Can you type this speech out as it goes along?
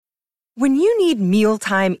When you need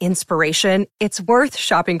mealtime inspiration, it's worth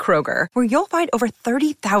shopping Kroger, where you'll find over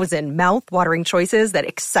 30,000 mouth-watering choices that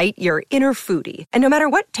excite your inner foodie. And no matter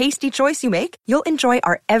what tasty choice you make, you'll enjoy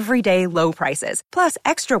our everyday low prices, plus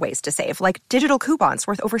extra ways to save, like digital coupons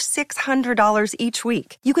worth over $600 each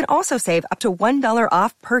week. You can also save up to $1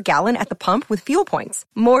 off per gallon at the pump with fuel points.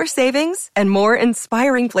 More savings and more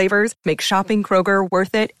inspiring flavors make shopping Kroger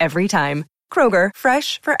worth it every time. Kroger,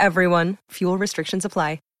 fresh for everyone. Fuel restrictions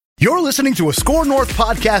apply. You're listening to a Score North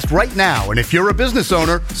podcast right now, and if you're a business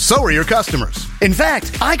owner, so are your customers. In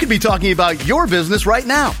fact, I could be talking about your business right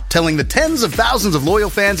now, telling the tens of thousands of loyal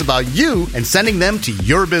fans about you and sending them to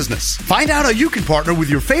your business. Find out how you can partner with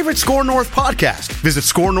your favorite Score North podcast. Visit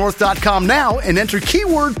scorenorth.com now and enter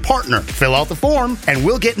keyword partner. Fill out the form, and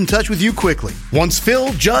we'll get in touch with you quickly. Once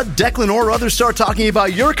Phil, Judd, Declan, or others start talking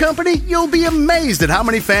about your company, you'll be amazed at how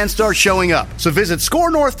many fans start showing up. So visit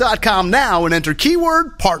scorenorth.com now and enter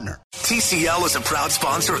keyword partner. TCL is a proud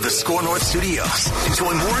sponsor of the Score North Studios.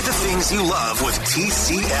 Enjoy more of the things you love with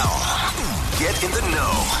TCL. Get in the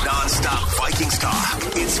know. Non-stop Vikings talk.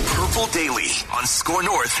 It's Purple Daily on Score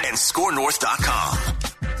North and scorenorth.com.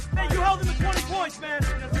 Hey, you held him to 20 points, man.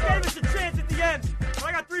 You gave us a chance at the end. But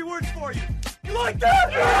I got 3 words for you. You like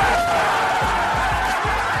that?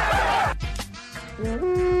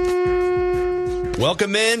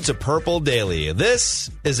 Welcome in to Purple Daily.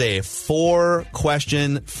 This is a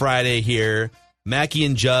 4-question Friday here. Mackie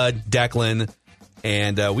and Judd, Declan,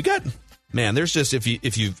 and we got, man, there's just, if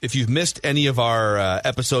you've missed any of our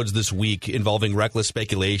episodes this week involving reckless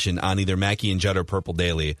speculation on either Mackie and Judd or Purple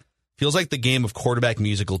Daily, feels like the game of quarterback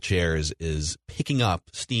musical chairs is picking up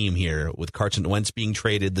steam here with Carson Wentz being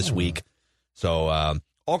traded this week. So,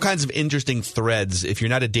 all kinds of interesting threads. If you're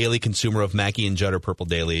not a daily consumer of Mackie and Judd or Purple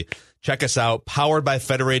Daily, check us out. Powered by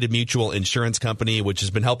Federated Mutual Insurance Company, which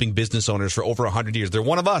has been helping business owners for over 100 years. They're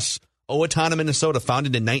one of us. Owatonna, Minnesota,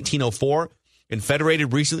 founded in 1904. And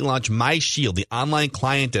Federated recently launched MyShield, the online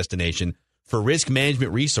client destination for risk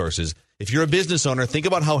management resources. If you're a business owner, think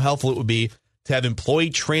about how helpful it would be to have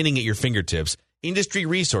employee training at your fingertips, industry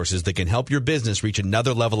resources that can help your business reach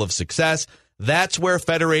another level of success. That's where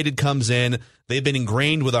Federated comes in. They've been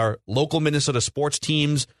ingrained with our local Minnesota sports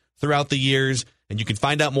teams throughout the years, and you can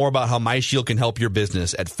find out more about how MyShield can help your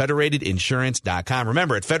business at federatedinsurance.com.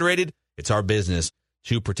 Remember, at Federated, it's our business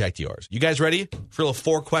to protect yours. You guys ready for a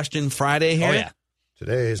little 4-question Friday here? Oh, yeah.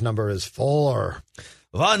 Today's number is 4.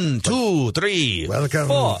 1, 2, 3, Welcome.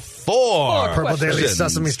 4 Purple Daily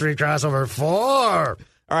Sesame Street crossover 4.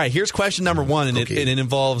 All right, here's question number 1, and it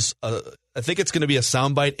involves, I think it's going to be a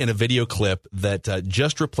soundbite and a video clip that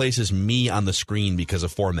just replaces me on the screen because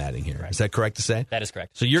of formatting here. Right. Is that correct to say? That is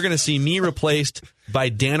correct. So you're going to see me replaced by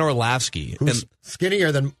Dan Orlovsky. Who's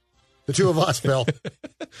skinnier than the two of us, Phil.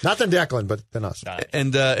 Not than Declan, but than us.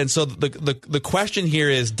 And so the question here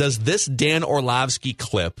is, does this Dan Orlovsky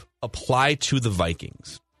clip apply to the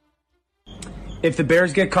Vikings? If the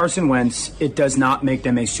Bears get Carson Wentz, it does not make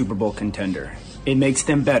them a Super Bowl contender. It makes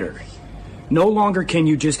them better. No longer can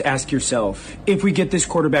you just ask yourself, if we get this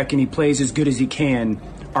quarterback and he plays as good as he can,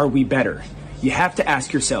 are we better? You have to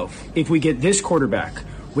ask yourself, if we get this quarterback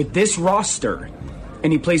with this roster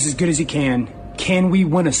and he plays as good as he can we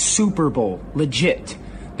win a Super Bowl? Legit.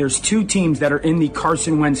 There's 2 teams that are in the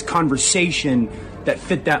Carson Wentz conversation that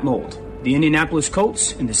fit that mold. The Indianapolis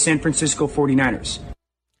Colts and the San Francisco 49ers.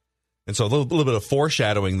 And so a little bit of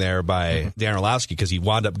foreshadowing there by Dan Orlovsky because he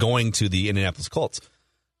wound up going to the Indianapolis Colts.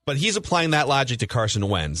 But he's applying that logic to Carson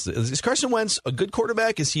Wentz. Is Carson Wentz a good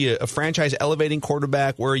quarterback? Is he a franchise-elevating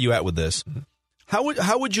quarterback? Where are you at with this? How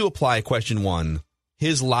would you apply, question 1,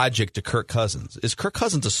 his logic to Kirk Cousins? Is Kirk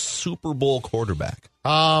Cousins a Super Bowl quarterback?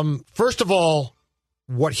 First of all,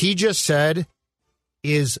 what he just said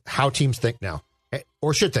is how teams think now,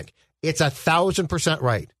 or should think. It's 1,000%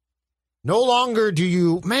 right. No longer do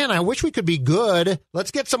you, man, I wish we could be good.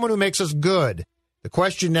 Let's get someone who makes us good. The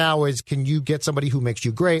question now is, can you get somebody who makes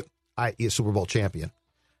you great, i.e. a Super Bowl champion?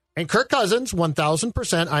 And Kirk Cousins,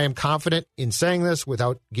 1,000%, I am confident in saying this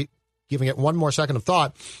without giving it one more second of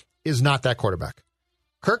thought, is not that quarterback.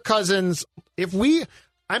 Kirk Cousins,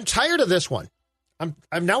 I'm tired of this one. I'm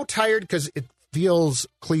now tired because it feels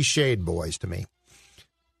cliched, boys, to me.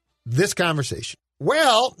 This conversation.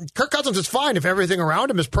 Well, Kirk Cousins is fine if everything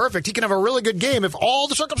around him is perfect. He can have a really good game if all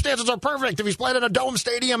the circumstances are perfect. If he's playing in a dome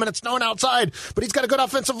stadium and it's snowing outside, but he's got a good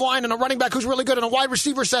offensive line and a running back who's really good and a wide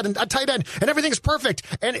receiver set and a tight end and everything's perfect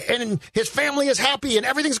and his family is happy and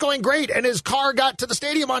everything's going great and his car got to the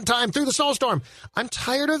stadium on time through the snowstorm. I'm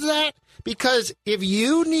tired of that because if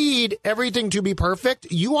you need everything to be perfect,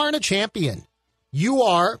 you aren't a champion. You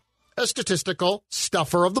are a statistical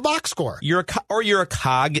stuffer of the box score. You're a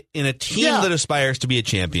cog in a team that aspires to be a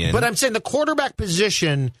champion. But I'm saying the quarterback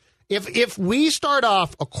position, if we start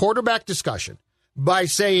off a quarterback discussion by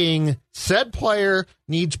saying said player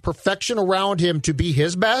needs perfection around him to be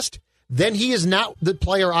his best, then he is not the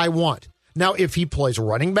player I want. Now, if he plays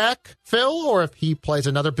running back, Phil, or if he plays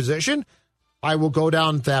another position, I will go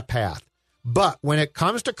down that path. But when it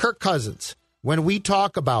comes to Kirk Cousins, when we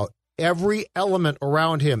talk about every element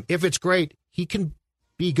around him, if it's great, he can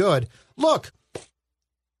be good. Look,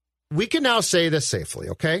 we can now say this safely,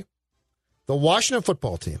 okay? The Washington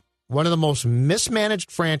football team, one of the most mismanaged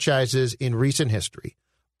franchises in recent history,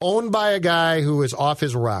 owned by a guy who is off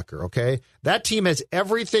his rocker, okay? That team has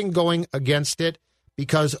everything going against it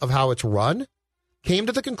because of how it's run, came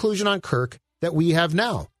to the conclusion on Kirk that we have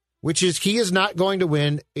now, which is he is not going to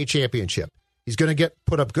win a championship. He's going to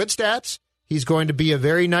put up good stats. He's going to be a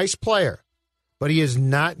very nice player, but he is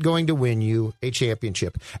not going to win you a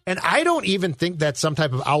championship. And I don't even think that's some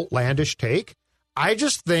type of outlandish take. I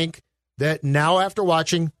just think that now, after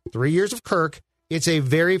watching 3 years of Kirk, it's a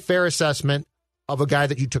very fair assessment of a guy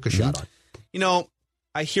that you took a shot on. You know,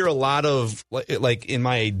 I hear a lot of, like in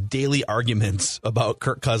my daily arguments about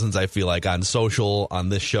Kirk Cousins, I feel like on social, on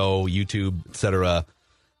this show, YouTube, etc.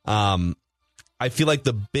 I feel like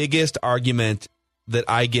the biggest argument that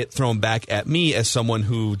I get thrown back at me as someone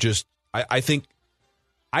who just, I think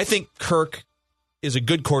Kirk is a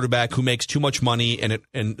good quarterback who makes too much money, and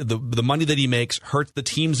the money that he makes hurts the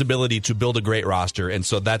team's ability to build a great roster, and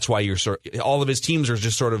so that's why all of his teams are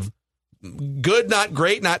just sort of good, not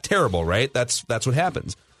great, not terrible, right? That's what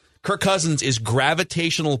happens. Kirk Cousins is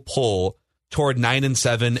gravitational pull toward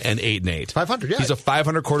 9-7 and 8-8. 500, yeah. He's a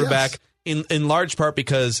 500 quarterback in large part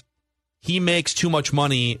because he makes too much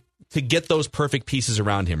money to get those perfect pieces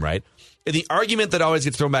around him, right? And the argument that always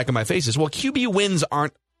gets thrown back in my face is, well, QB wins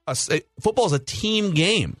aren't football is a team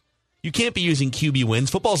game. You can't be using QB wins.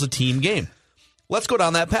 Football is a team game. Let's go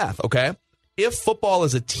down that path, okay? If football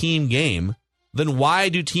is a team game, then why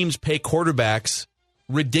do teams pay quarterbacks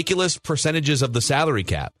ridiculous percentages of the salary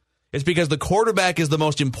cap? It's because the quarterback is the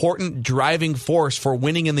most important driving force for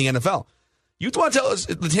winning in the NFL. You want to tell us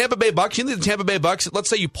the Tampa Bay Bucks, you think the Tampa Bay Bucks, let's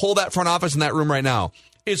say you pull that front office in that room right now.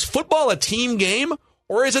 Is football a team game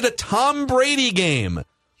or is it a Tom Brady game?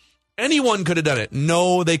 Anyone could have done it.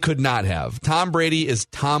 No, they could not have. Tom Brady is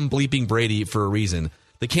Tom bleeping Brady for a reason.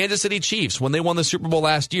 The Kansas City Chiefs, when they won the Super Bowl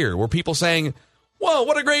last year, were people saying, whoa,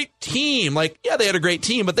 what a great team. Like, yeah, they had a great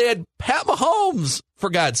team, but they had Pat Mahomes, for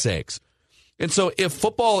God's sakes. And so if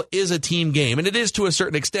football is a team game, and it is to a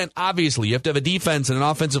certain extent, obviously, you have to have a defense and an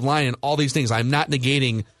offensive line and all these things. I'm not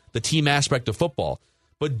negating the team aspect of football.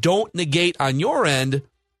 But don't negate on your end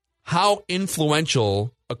how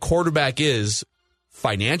influential a quarterback is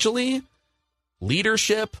financially,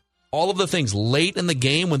 leadership, all of the things late in the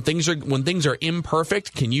game when things are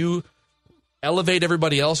imperfect. Can you elevate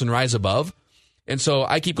everybody else and rise above? And so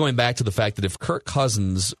I keep going back to the fact that if Kirk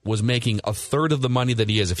Cousins was making a third of the money that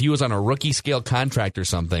he is, if he was on a rookie scale contract or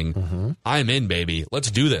something, I'm in, baby. Let's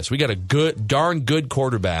do this. We got a darn good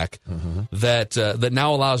quarterback that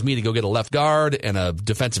now allows me to go get a left guard and a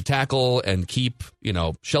defensive tackle and keep,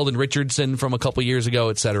 Sheldon Richardson from a couple years ago,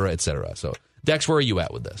 et cetera, et cetera. So, Dex, where are you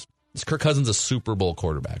at with this? Is Kirk Cousins a Super Bowl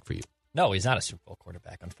quarterback for you? No, he's not a Super Bowl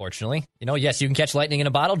quarterback, unfortunately. Yes, you can catch lightning in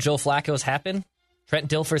a bottle. Joe Flacco's happen. Trent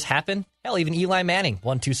Dilfer's happen. Hell, even Eli Manning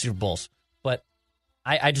won 2 Super Bowls. But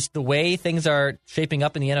I just, the way things are shaping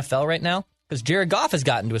up in the NFL right now, because Jared Goff has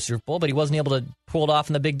gotten to a Super Bowl, but he wasn't able to pull it off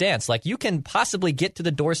in the big dance. Like, you can possibly get to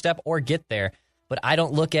the doorstep or get there, but I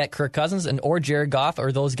don't look at Kirk Cousins or Jared Goff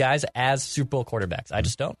or those guys as Super Bowl quarterbacks. I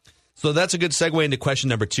just don't. So that's a good segue into question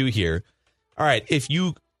number 2 here. All right,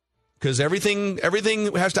 because everything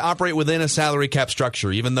has to operate within a salary cap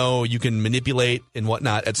structure, even though you can manipulate and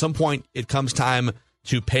whatnot. At some point, it comes time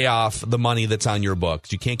to pay off the money that's on your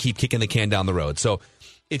books. You can't keep kicking the can down the road. So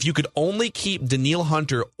if you could only keep Danielle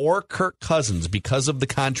Hunter or Kirk Cousins because of the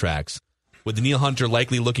contracts, with Danielle Hunter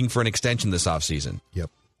likely looking for an extension this offseason,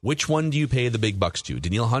 which one do you pay the big bucks to,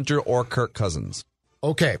 Danielle Hunter or Kirk Cousins?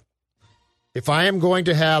 Okay. If I am going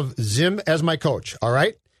to have Zim as my coach, all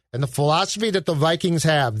right? And the philosophy that the Vikings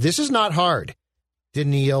have, this is not hard.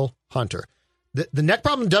 Danielle Hunter. The neck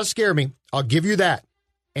problem does scare me. I'll give you that.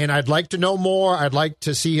 And I'd like to know more. I'd like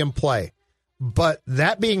to see him play. But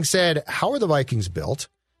that being said, how are the Vikings built?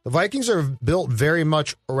 The Vikings are built very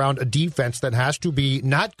much around a defense that has to be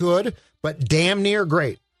not good, but damn near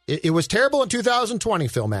great. It was terrible in 2020,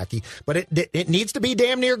 Phil Mackey, but it needs to be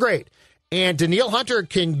damn near great. And Danielle Hunter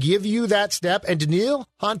can give you that step. And Danielle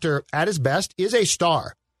Hunter, at his best, is a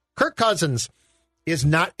star. Kirk Cousins is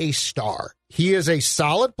not a star. He is a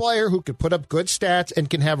solid player who can put up good stats and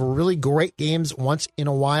can have really great games once in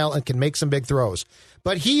a while and can make some big throws.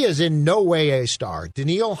 But he is in no way a star.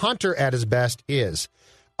 Danielle Hunter at his best is.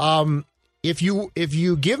 If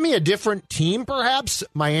you give me a different team, perhaps,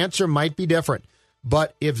 my answer might be different.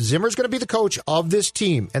 But if Zimmer's going to be the coach of this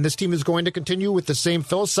team, and this team is going to continue with the same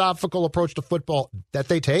philosophical approach to football that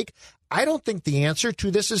they take, I don't think the answer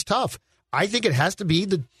to this is tough. I think it has to be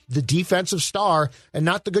the defensive star and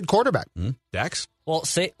not the good quarterback. Dax? Well,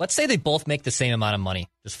 let's say they both make the same amount of money,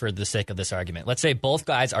 just for the sake of this argument. Let's say both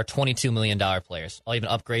guys are $22 million players. I'll even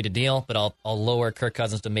upgrade a deal, but I'll lower Kirk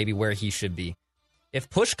Cousins to maybe where he should be. If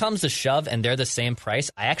push comes to shove and they're the same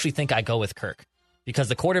price, I actually think I go with Kirk. Because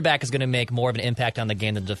the quarterback is going to make more of an impact on the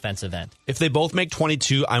game than the defensive end. If they both make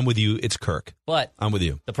 22, I'm with you. It's Kirk. But I'm with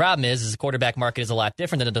you. The problem is the quarterback market is a lot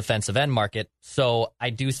different than the defensive end market. So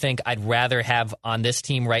I do think I'd rather have on this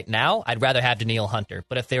team right now, I'd rather have Danielle Hunter.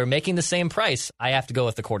 But if they were making the same price, I have to go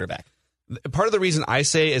with the quarterback. Part of the reason I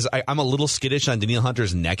say is I'm a little skittish on Danielle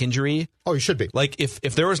Hunter's neck injury. Oh, you should be. Like, if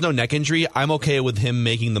there was no neck injury, I'm okay with him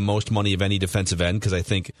making the most money of any defensive end because I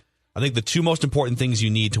think the two most important things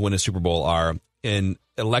you need to win a Super Bowl are an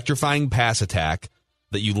electrifying pass attack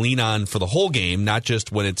that you lean on for the whole game, not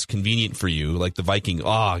just when it's convenient for you, like the Vikings.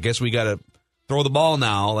 I guess we got to throw the ball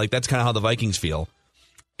now. Like, that's kind of how the Vikings feel.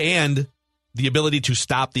 And the ability to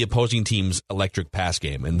stop the opposing team's electric pass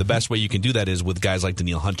game. And the best way you can do that is with guys like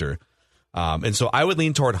Danielle Hunter. And so I would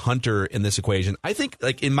lean toward Hunter in this equation. I think,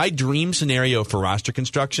 like, in my dream scenario for roster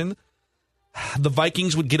construction, the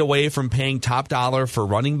Vikings would get away from paying top dollar for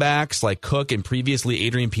running backs like Cook and previously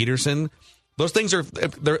Adrian Peterson. Those things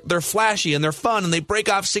they're flashy and they're fun and they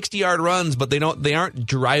break off 60-yard runs, but they aren't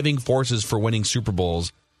driving forces for winning Super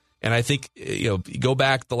Bowls. And I think, you go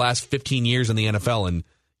back the last 15 years in the NFL and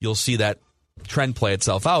you'll see that trend play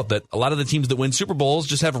itself out, that a lot of the teams that win Super Bowls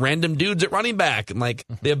just have random dudes at running back, and like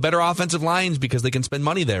they have better offensive lines because they can spend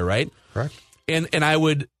money there, right? Correct. And I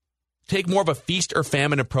would take more of a feast or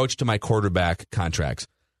famine approach to my quarterback contracts.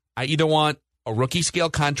 I either want a rookie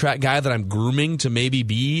scale contract guy that I'm grooming to maybe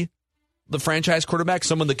be the franchise quarterback,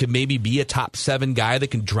 someone that could maybe be a top 7 guy that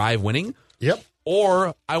can drive winning. Yep.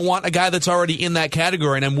 Or I want a guy that's already in that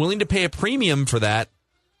category, and I'm willing to pay a premium for that.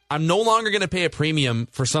 I'm no longer going to pay a premium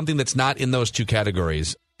for something that's not in those two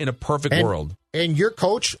categories in a perfect world. And your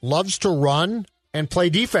coach loves to run and play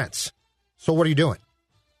defense. So what are you doing?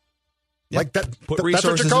 Yep. Like that. Put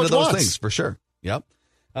resources into those things for sure. Yep.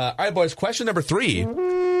 All right, boys. Question number 3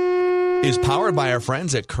 is powered by our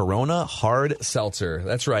friends at Corona Hard Seltzer.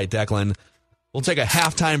 That's right, Declan. We'll take a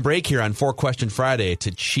halftime break here on 4-Question Friday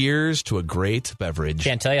to cheers to a great beverage.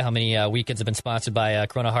 Can't tell you how many weekends have been sponsored by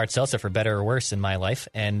Corona Hard Seltzer, for better or worse, in my life.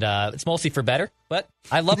 And it's mostly for better, but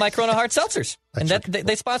I love my Corona Hard Seltzers. And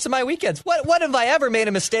they sponsor my weekends. What have I ever made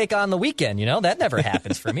a mistake on the weekend? That never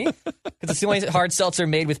happens for me. Because it's the only hard seltzer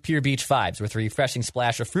made with Pure Beach Vibes, with a refreshing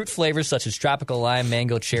splash of fruit flavors such as tropical lime,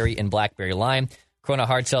 mango, cherry, and blackberry lime. Corona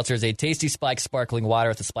Hard Seltzer is a tasty spiked sparkling water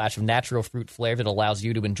with a splash of natural fruit flavor that allows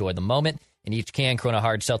you to enjoy the moment. In each can, Corona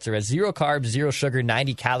Hard Seltzer has 0 carbs, 0 sugar,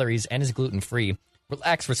 90 calories, and is gluten-free.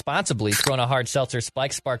 Relax responsibly. Corona Hard Seltzer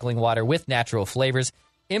spiked sparkling water with natural flavors.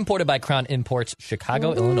 Imported by Crown Imports,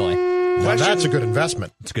 Chicago, Illinois. Well, that's a good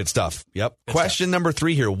investment. It's good stuff. Yep. Question number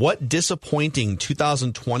 3 here. What disappointing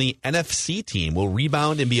 2020 NFC team will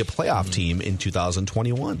rebound and be a playoff team in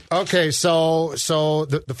 2021? Okay, so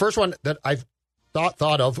the first one that I've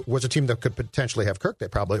thought of was a team that could potentially have Kirk. They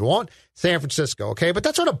probably won't. San Francisco, okay? But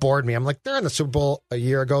that sort of bored me. I'm like, they're in the Super Bowl a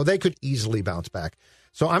year ago. They could easily bounce back.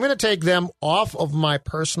 So I'm going to take them off of my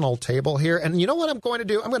personal table here. And you know what I'm going to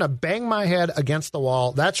do? I'm going to bang my head against the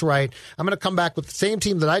wall. That's right. I'm going to come back with the same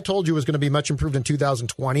team that I told you was going to be much improved in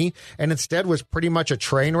 2020 and instead was pretty much a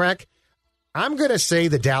train wreck. I'm going to say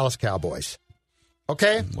the Dallas Cowboys.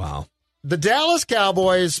 Okay? Wow. The Dallas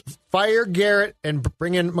Cowboys fire Garrett and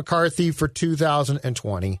bring in McCarthy for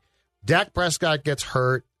 2020. Dak Prescott gets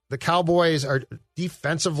hurt. The Cowboys are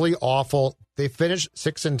defensively awful. They finish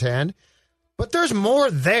 6-10. But there's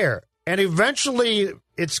more there. And eventually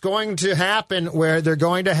it's going to happen where they're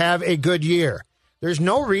going to have a good year. There's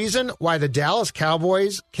no reason why the Dallas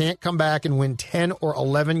Cowboys can't come back and win 10 or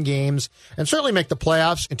 11 games and certainly make the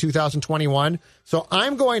playoffs in 2021. So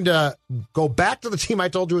I'm going to go back to the team I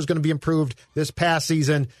told you was going to be improved this past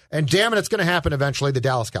season. And damn it, it's going to happen eventually, the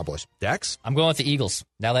Dallas Cowboys. Dex? I'm going with the Eagles.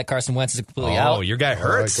 Now that Carson Wentz is completely out. Oh, your guy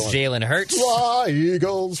Hurts. Right, Jalen Hurts. Fly,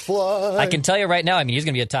 Eagles, fly. I can tell you right now, he's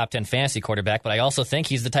going to be a top 10 fantasy quarterback, but I also think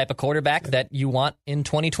he's the type of quarterback that you want in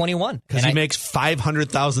 2021. Because he makes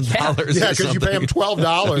 $500,000. Yeah, because you pay him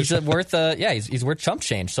 $12. He's worth chump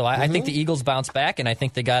change. So I think the Eagles bounce back, and I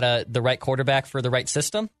think they got the right quarterback for the right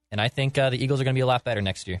system. And I think the Eagles are going to be a lot better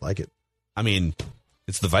next year. Like it. I mean,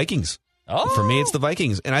 it's the Vikings. Oh. For me, it's the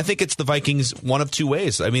Vikings. And I think it's the Vikings one of two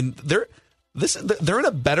ways. I mean, they're in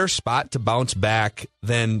a better spot to bounce back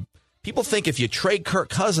than people think. If you trade Kirk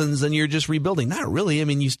Cousins, then you're just rebuilding. Not really. I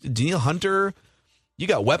mean, Danielle Hunter, you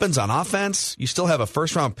got weapons on offense. You still have a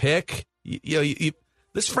first-round pick.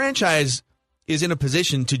 This franchise is in a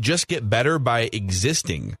position to just get better by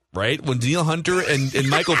existing, right? When Danielle Hunter and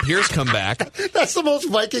Michael Pierce come back. That's the most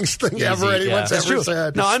Vikings thing ever anyone's ever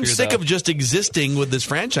said. No, I'm sick of just existing with this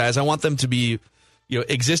franchise. I want them to be,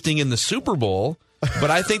 existing in the Super Bowl.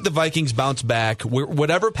 But I think the Vikings bounce back,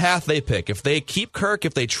 whatever path they pick. If they keep Kirk,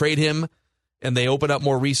 if they trade him, and they open up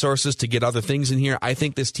more resources to get other things in here, I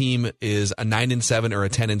think this team is a 9-7 or a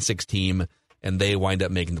 10-6 team, and they wind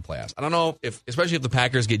up making the playoffs. I don't know especially if the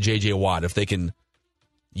Packers get J.J. Watt, if they can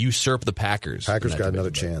usurp the Packers. Packers got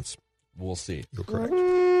another chance. We'll see. You're correct.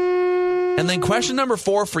 And then question number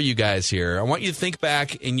 4 for you guys here. I want you to think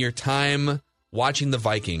back in your time watching the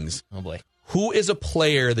Vikings. Oh, boy. Who is a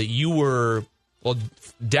player that you were, well,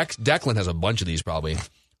 Declan has a bunch of these probably.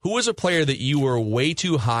 Who was a player that you were way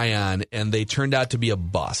too high on and they turned out to be a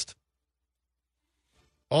bust?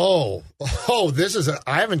 Oh, this is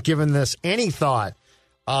I haven't given this any thought.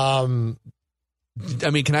 I mean,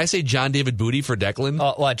 can I say John David Booty for Declan?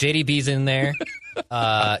 Oh, what? JDB's in there.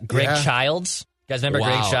 Greg Childs. You guys remember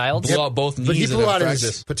Greg Childs? Blew out both knees. But he blew out practice.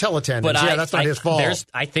 his patella tendons. That's not his fault.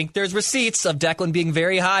 I think there's receipts of Declan being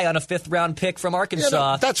very high on a 5th-round pick from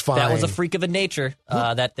Arkansas. Yeah, that's fine. That was a freak of a nature.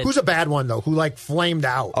 Who's a bad one, though, who, flamed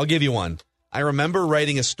out? I'll give you one. I remember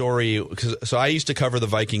writing a story, so I used to cover the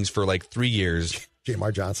Vikings for 3 years.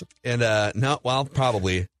 Jamar Johnson. And,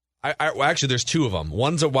 probably. Actually, there's 2 of them.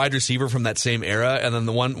 One's a wide receiver from that same era, and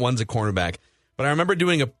then one's a cornerback. But I remember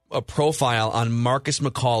doing a profile on Marcus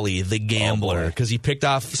McCauley, the gambler, because he picked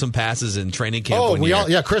off some passes in training camp.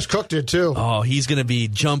 Chris Cook did too. Oh, he's going to be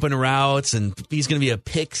jumping routes, and he's going to be a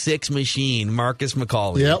pick 6 machine. Marcus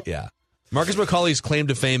McCauley. Yep. Yeah. Marcus McCauley's claim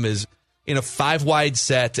to fame is in a 5-wide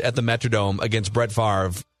set at the Metrodome against Brett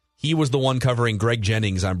Favre. He was the one covering Greg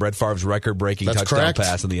Jennings on Brett Favre's record-breaking touchdown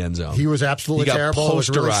pass in the end zone. He was absolutely terrible. It was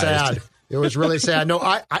really sad. It was really sad. No,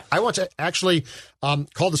 I once actually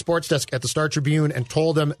called the sports desk at the Star Tribune and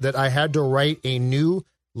told them that I had to write a new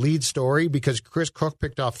lead story because Chris Cook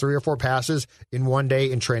picked off 3 or 4 passes in one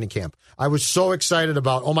day in training camp. I was so excited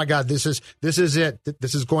about, oh my God, this is it.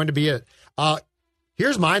 This is going to be it.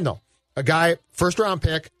 Here's mine though. A guy, 1st-round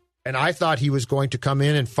pick, and I thought he was going to come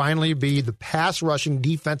in and finally be the pass-rushing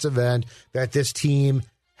defensive end that this team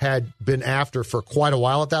had been after for quite a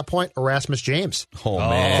while at that point, Erasmus James. Oh,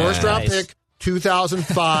 man. 1st-round pick,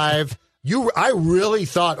 2005. I really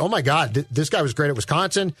thought, oh, my God, this guy was great at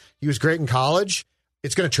Wisconsin. He was great in college.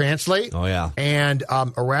 It's going to translate. Oh, yeah. And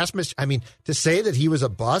Erasmus, to say that he was a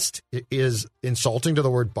bust is insulting to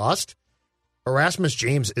the word bust. Erasmus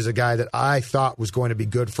James is a guy that I thought was going to be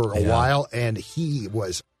good for a while, and he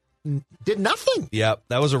did nothing. Yeah,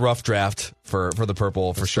 that was a rough draft for the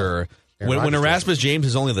Purple, for sure. When Erasmus James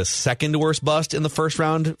is only the 2nd worst bust in the 1st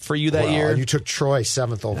round for you that year. And you took Troy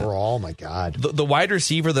 7th overall. Oh, my God. The wide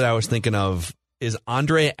receiver that I was thinking of is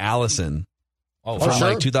Andre Allison from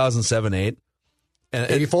 2007-8.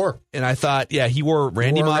 And 84. And I thought, he wore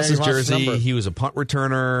Randy Moss's jersey. Number. He was a punt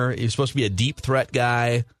returner. He was supposed to be a deep threat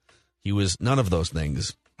guy. He was none of those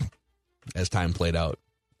things as time played out.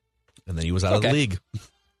 And then he was out of the league.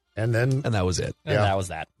 And that was it. And that was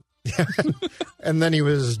that. And then he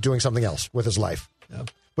was doing something else with his life. Yep.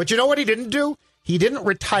 But you know what he didn't do? He didn't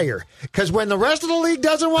retire. Because when the rest of the league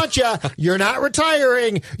doesn't want you, you're not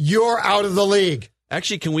retiring. You're out of the league.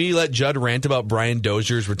 Actually, can we let Judd rant about Brian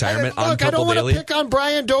Dozier's retirement on Purple Daily? I don't want to pick on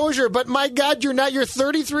Brian Dozier, but my God, you're not. You're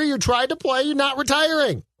 33. You tried to play. You're not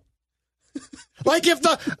retiring. Like if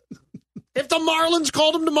the Marlins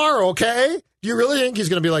called him tomorrow, okay? Do you really think he's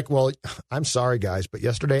going to be like, well, I'm sorry, guys, but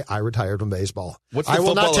yesterday I retired from baseball. I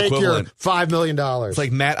will not take your $5 million. It's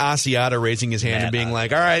like Matt Asiata raising his hand and being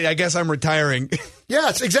like, all right, I guess I'm retiring.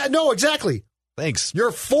 Yes, exactly. Thanks.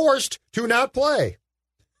 You're forced to not play.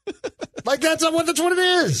 That's what it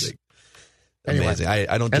is. Amazing. Anyway,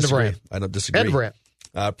 I don't disagree. I don't disagree. End of rant.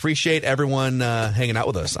 Appreciate everyone hanging out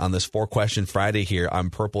with us on this 4-question Friday here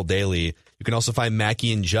on Purple Daily. You can also find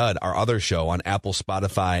Mackie and Judd, our other show, on Apple,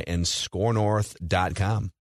 Spotify, and ScoreNorth.com.